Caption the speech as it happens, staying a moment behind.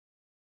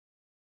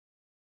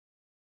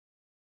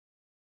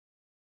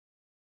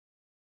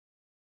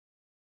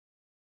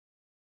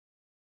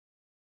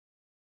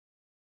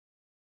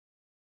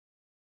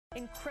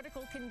In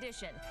critical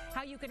condition.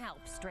 How you can help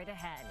straight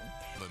ahead.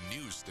 The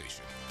news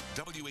station,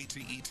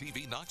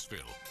 WATE-TV Knoxville.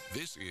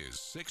 This is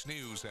 6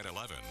 News at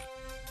 11.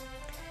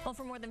 Well,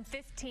 for more than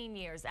 15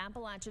 years,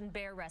 Appalachian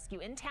Bear Rescue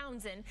in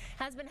Townsend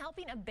has been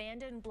helping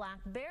abandoned black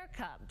bear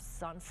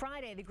cubs. On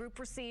Friday, the group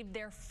received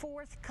their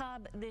 4th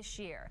cub this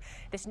year.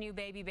 This new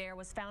baby bear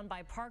was found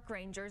by park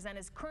rangers and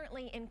is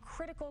currently in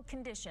critical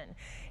condition.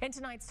 In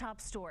tonight's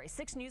top story,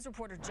 6 News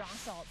reporter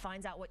Josh Alt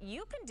finds out what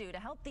you can do to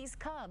help these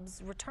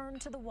cubs return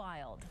to the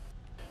wild.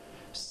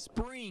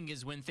 Spring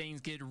is when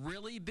things get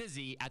really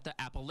busy at the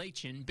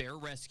Appalachian Bear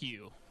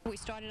Rescue. We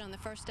started on the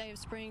first day of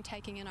spring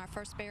taking in our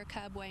first bear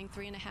cub weighing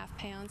 3.5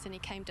 pounds, and he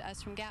came to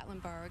us from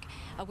Gatlinburg.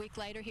 A week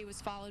later, he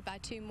was followed by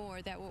 2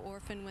 more that were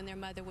orphaned when their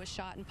mother was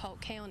shot in Polk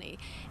County.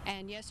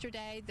 And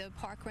yesterday, the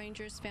park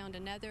rangers found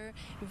another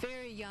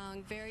very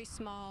young, very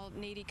small,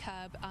 needy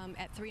cub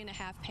at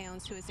 3.5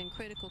 pounds who is in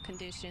critical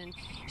condition.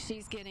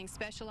 She's getting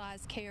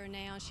specialized care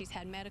now. She's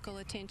had medical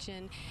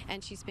attention,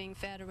 and she's being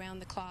fed around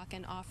the clock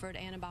and offered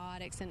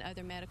antibiotics and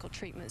other medical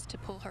treatments to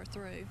pull her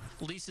through.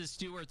 Lisa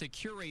Stewart, the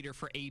curator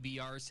for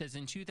ABR, says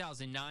in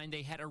 2009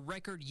 they had a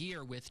record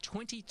year with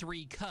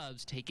 23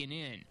 cubs taken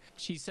in.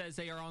 She says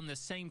they are on the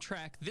same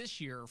track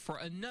this year for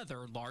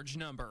another large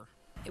number.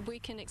 We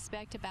can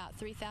expect about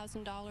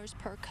 $3,000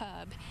 per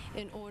cub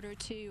in order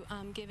to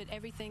give it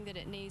everything that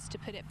it needs to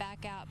put it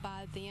back out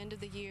by the end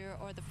of the year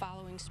or the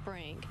following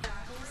spring.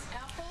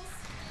 Apples?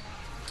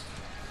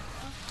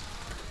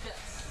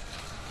 Yes.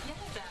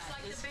 It's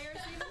like the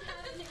bears even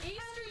had an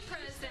Easter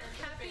present.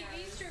 Happy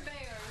Easter,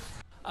 bears.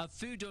 A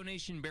food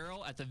donation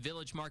barrel at the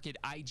Village Market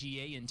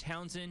IGA in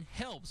Townsend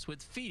helps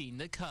with feeding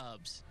the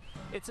cubs.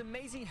 It's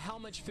amazing how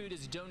much food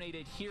is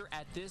donated here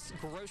at this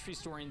grocery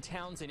store in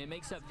Townsend. It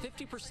makes up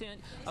 50%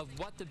 of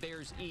what the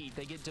bears eat.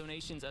 They get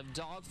donations of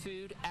dog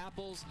food,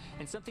 apples,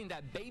 and something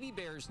that baby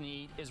bears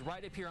need is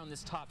right up here on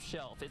this top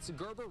shelf. It's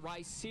Gerber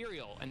rice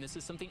cereal, and this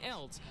is something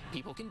else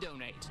people can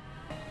donate.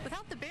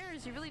 Without the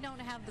bears, you really don't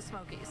have the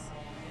Smokies.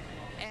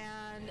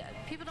 And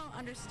people don't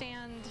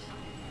understand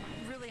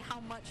really how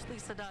much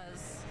Lisa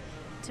does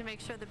to make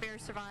sure the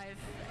bears survive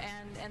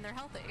and they're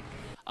healthy.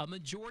 A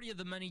majority of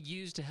the money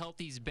used to help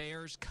these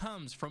bears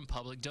comes from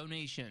public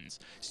donations.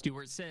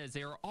 Stewart says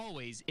they are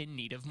always in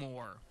need of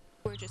more.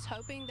 We're just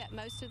hoping that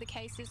most of the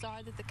cases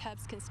are that the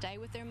cubs can stay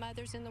with their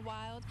mothers in the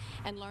wild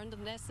and learn the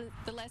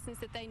lessons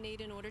that they need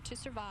in order to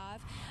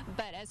survive.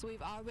 But as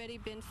we've already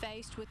been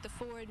faced with the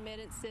 4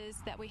 admittances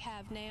that we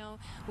have now,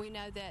 we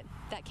know that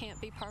that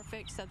can't be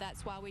perfect, so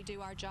that's why we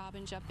do our job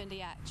and jump into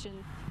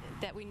action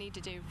that we need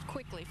to do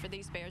quickly for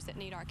these bears that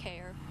need our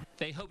care.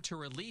 They hope to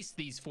release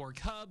these 4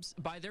 cubs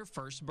by their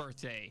 1st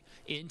birthday.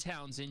 In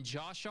Townsend,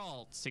 Josh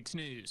Alt, 6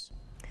 News.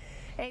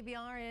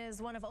 ABR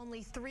is one of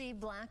only 3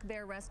 black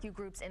bear rescue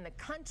groups in the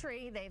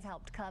country. They've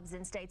helped cubs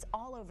in states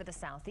all over the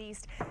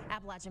Southeast.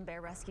 Appalachian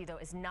Bear Rescue, though,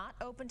 is not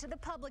open to the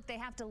public. They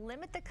have to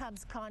limit the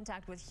cubs'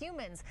 contact with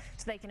humans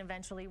so they can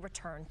eventually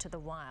return to the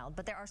wild.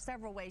 But there are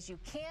several ways you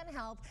can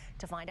help.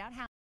 To find out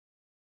how